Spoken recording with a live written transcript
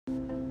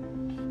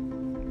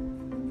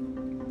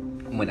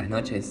buenas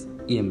noches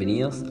y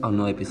bienvenidos a un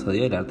nuevo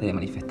episodio del Arte de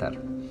Manifestar.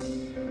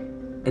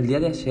 El día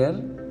de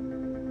ayer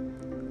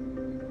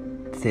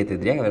se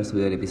tendría que haber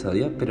subido el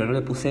episodio, pero no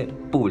le puse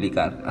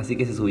publicar, así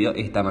que se subió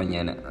esta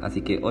mañana.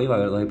 Así que hoy va a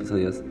haber 2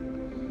 episodios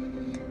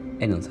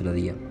en un solo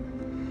día.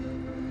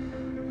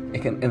 Es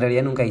que en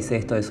realidad nunca hice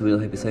esto de subir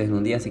 2 episodios en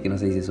un día, así que no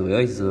sé si se sube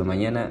hoy, si se sube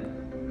mañana,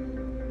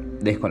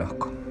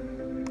 desconozco.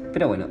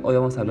 Pero bueno, hoy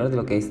vamos a hablar de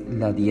lo que es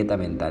la dieta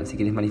mental. Si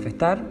quieres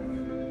manifestar,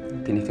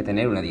 tienes que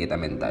tener una dieta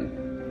mental.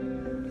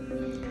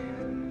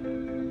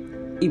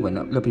 Y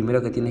bueno, lo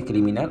primero que tienes que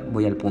eliminar,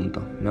 voy al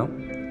punto, ¿no?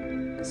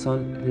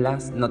 Son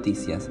las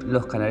noticias,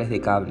 los canales de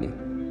cable,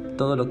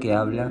 todo lo que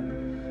habla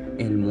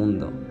el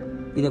mundo.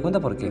 Y te cuento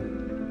por qué,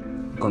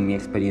 con mi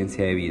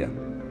experiencia de vida.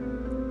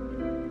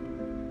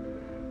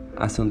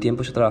 Hace un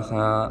tiempo yo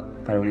trabajaba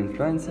para un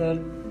influencer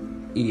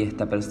y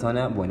esta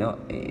persona,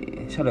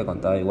 ya lo he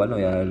contado, igual no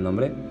voy a dar el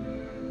nombre.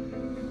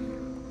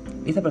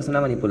 Esta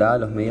persona manipulaba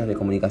los medios de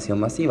comunicación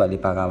masiva, le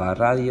pagaba a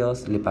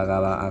radios, le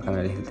pagaba a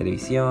canales de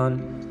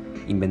televisión,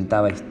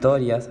 inventaba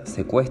historias,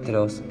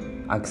 secuestros,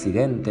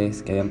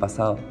 accidentes que habían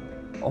pasado,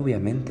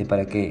 obviamente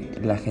para que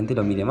la gente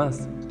lo mire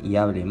más y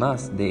hable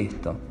más de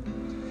esto.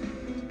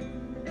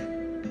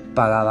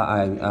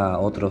 Pagaba a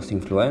otros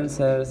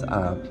influencers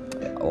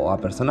o a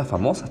personas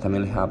famosas,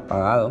 también les ha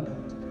pagado.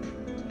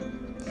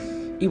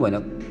 Y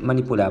bueno,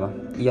 manipulaba.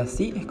 Y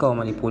así es como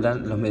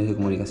manipulan los medios de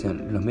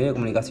comunicación. Los medios de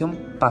comunicación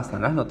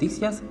pasan las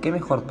noticias que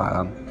mejor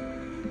pagan.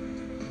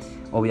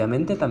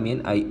 Obviamente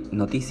también hay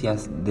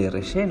noticias de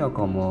relleno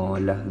como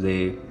las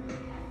de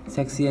se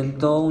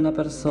accidentó una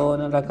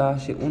persona en la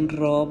calle, un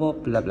robo,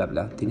 bla bla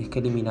bla. Tienes que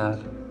eliminar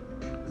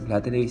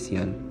la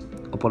televisión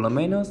o por lo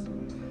menos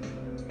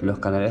los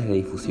canales de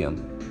difusión.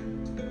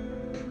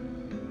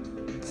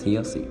 Sí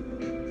o sí.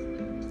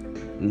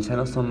 Ya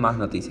no son más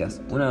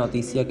noticias. Una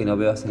noticia que no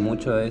veo hace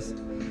mucho es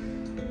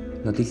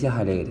noticias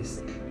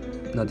alegres.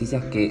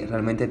 Noticias que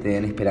realmente te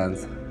den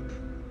esperanza.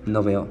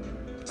 No veo.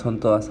 Son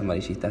todas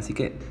amarillistas. Así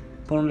que,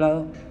 por un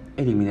lado,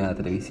 elimina la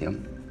televisión.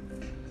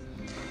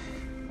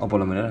 O por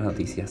lo menos las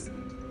noticias.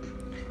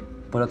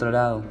 Por otro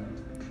lado,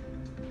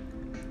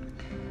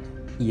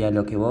 y a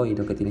lo que voy,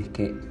 lo que tienes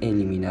que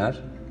eliminar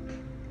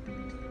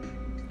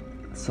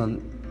son...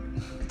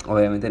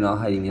 Obviamente no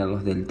vas a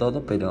eliminarlos del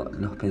todo, pero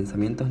los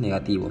pensamientos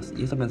negativos.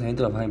 Y esos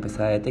pensamientos los vas a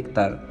empezar a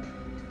detectar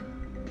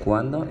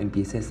cuando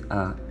empieces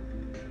a,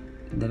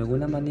 de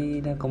alguna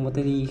manera, como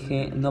te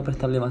dije, no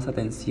prestarle más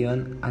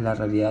atención a la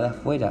realidad de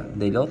afuera,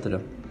 del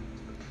otro.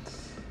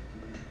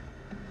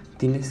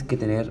 Tienes que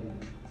tener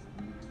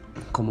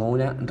como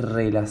una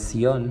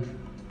relación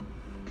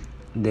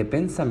de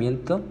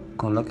pensamiento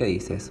con lo que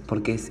dices,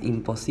 porque es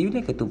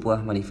imposible que tú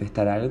puedas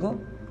manifestar algo.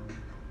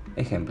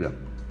 Ejemplo,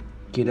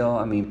 quiero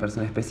a mi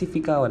persona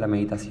específica o la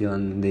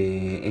meditación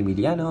de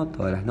Emiliano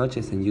todas las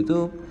noches en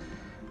YouTube,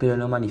 pero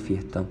no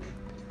manifiesto.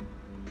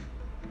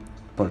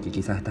 Porque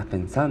quizás estás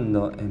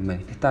pensando en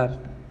manifestar,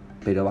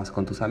 pero vas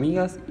con tus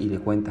amigas y le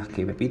cuentas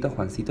que Pepito,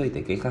 Juancito, y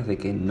te quejas de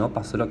que no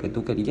pasó lo que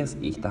tú querías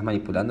y estás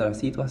manipulando la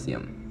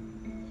situación.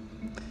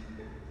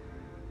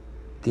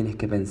 Tienes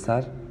que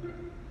pensar,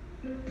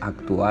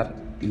 actuar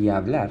y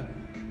hablar.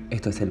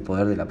 Esto es el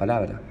poder de la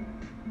palabra.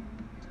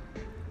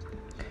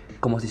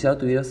 Como si ya lo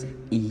tuvieras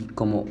y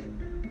como...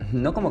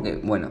 No como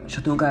que,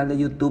 yo tengo un canal de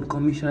YouTube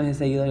con millones de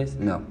seguidores.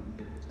 No.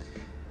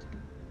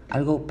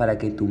 Algo para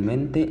que tu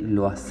mente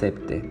lo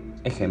acepte.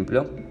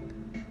 Ejemplo,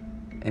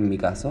 en mi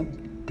caso,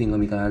 tengo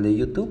mi canal de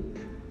YouTube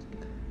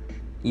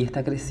y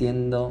está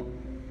creciendo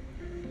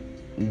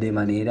de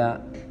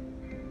manera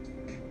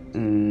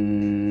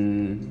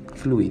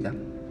fluida.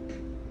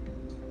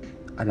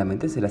 A la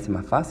mente se le hace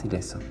más fácil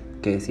eso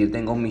que decir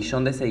tengo 1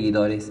 millón de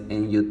seguidores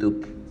en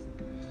YouTube.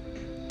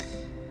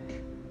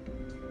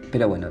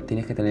 Pero bueno,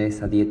 tienes que tener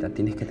esa dieta,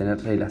 tienes que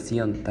tener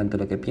relación, tanto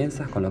lo que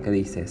piensas con lo que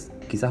dices.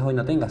 Quizás hoy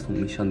no tengas 1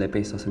 millón de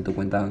pesos en tu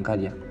cuenta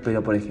bancaria,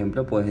 pero por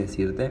ejemplo puedes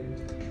decirte,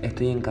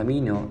 estoy en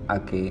camino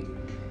a que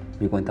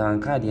mi cuenta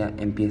bancaria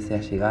empiece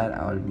a llegar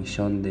a 1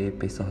 millón de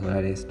pesos,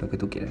 dólares, lo que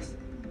tú quieras.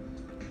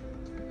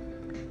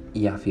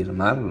 Y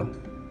afirmarlo.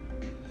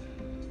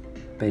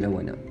 Pero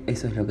bueno,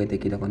 eso es lo que te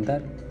quiero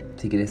contar.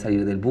 Si quieres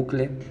salir del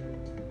bucle,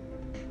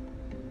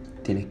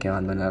 tienes que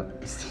abandonar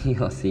sí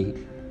o sí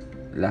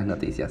las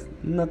noticias.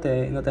 No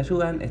te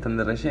ayudan, están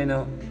de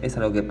relleno, es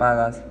algo que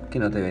pagas, que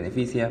no te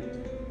beneficia,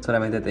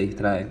 solamente te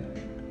distrae.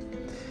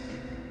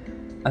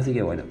 Así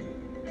que bueno,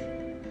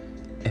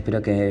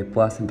 espero que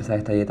puedas empezar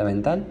esta dieta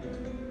mental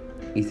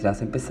y si la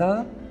has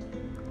empezado,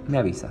 me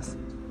avisas.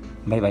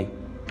 Bye bye.